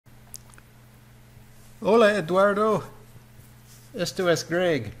Hola Eduardo, esto es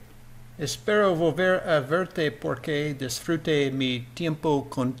Greg. Espero volver a verte porque disfrute mi tiempo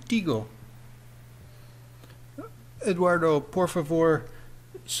contigo. Eduardo, por favor,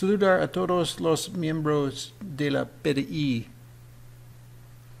 saludar a todos los miembros de la PDI.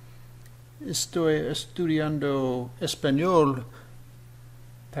 Estoy estudiando español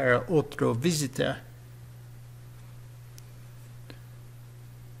para otra visita.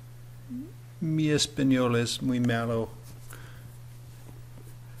 Mi español es muy malo.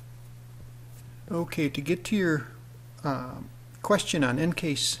 Okay, to get to your question on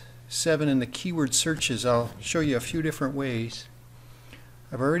EnCase 7 and the keyword searches, I'll show you a few different ways.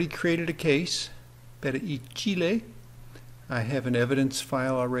 I've already created a case, PDI Chile. I have an evidence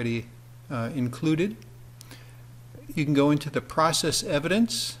file already included. You can go into the process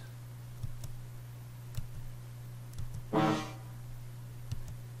evidence.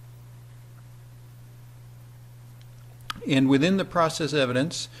 And within the process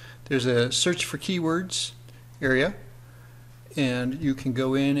evidence, there's a search for keywords area, and you can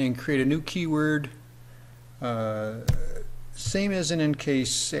go in and create a new keyword, same as in EnCase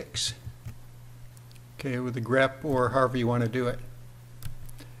 6, okay, with the grep or however you want to do it.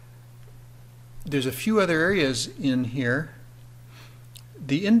 There's a few other areas in here.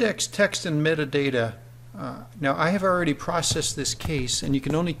 The index text and metadata. Now I have already processed this case, and you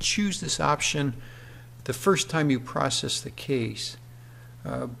can only choose this option the first time you process the case.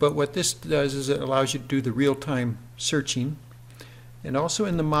 But what this does is it allows you to do the real-time searching. And also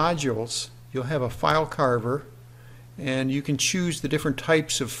in the modules, you'll have a file carver, and you can choose the different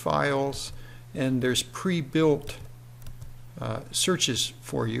types of files, and there's pre-built searches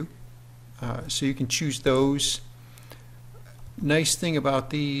for you. So you can choose those. Nice thing about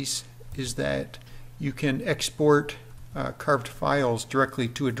these is that you can export carved files directly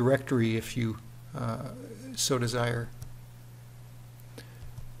to a directory if you so desire.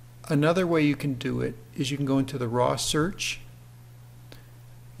 Another way you can do it is you can go into the raw search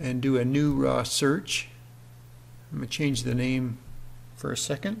and do a new raw search. I'm going to change the name for a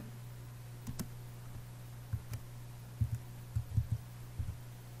second.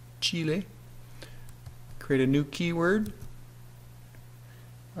 Chile. Create a new keyword.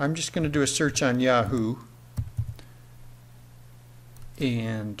 I'm just going to do a search on Yahoo,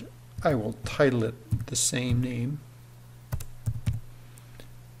 and I will title it the same name,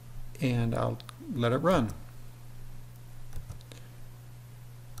 and I'll let it run.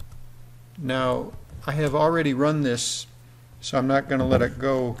 Now I have already run this, so I'm not going to let it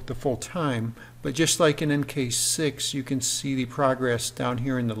go the full time, but just like in EnCase 6, you can see the progress down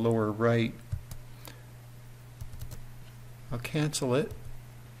here in the lower right. I'll cancel it.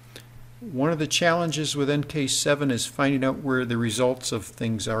 One of the challenges with EnCase 7 is finding out where the results of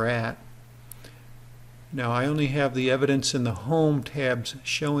things are at. Now I only have the evidence in the Home tabs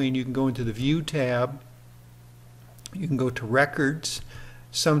showing. You can go into the View tab. You can go to Records.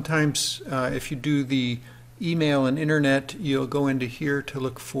 Sometimes if you do the email and internet, you'll go into here to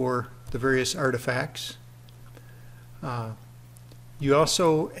look for the various artifacts. You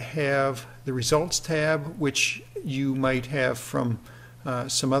also have the Results tab, which you might have from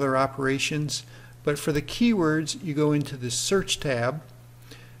some other operations, but for the keywords you go into the Search tab.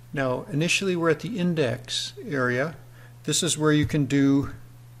 Now initially we're at the index area. This is where you can do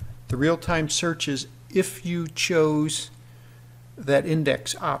the real-time searches if you chose that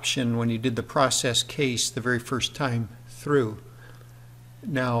index option when you did the process case the very first time through.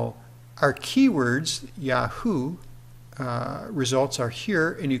 Now our keywords, Yahoo results are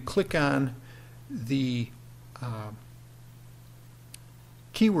here, and you click on the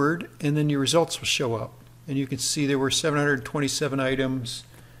keyword and then your results will show up, and you can see there were 727 items,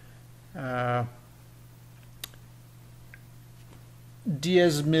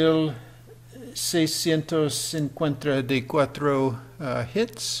 10,654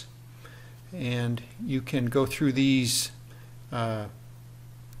 hits, and you can go through these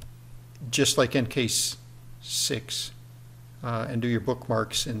just like EnCase 6 and do your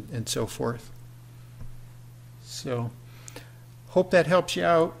bookmarks and so forth. So hope that helps you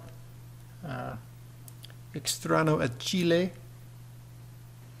out. Extraño a Chile.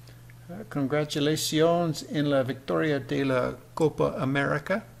 Congratulations en la victoria de la Copa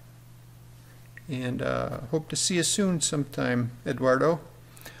America. And hope to see you soon sometime, Eduardo.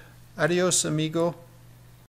 Adios, amigo.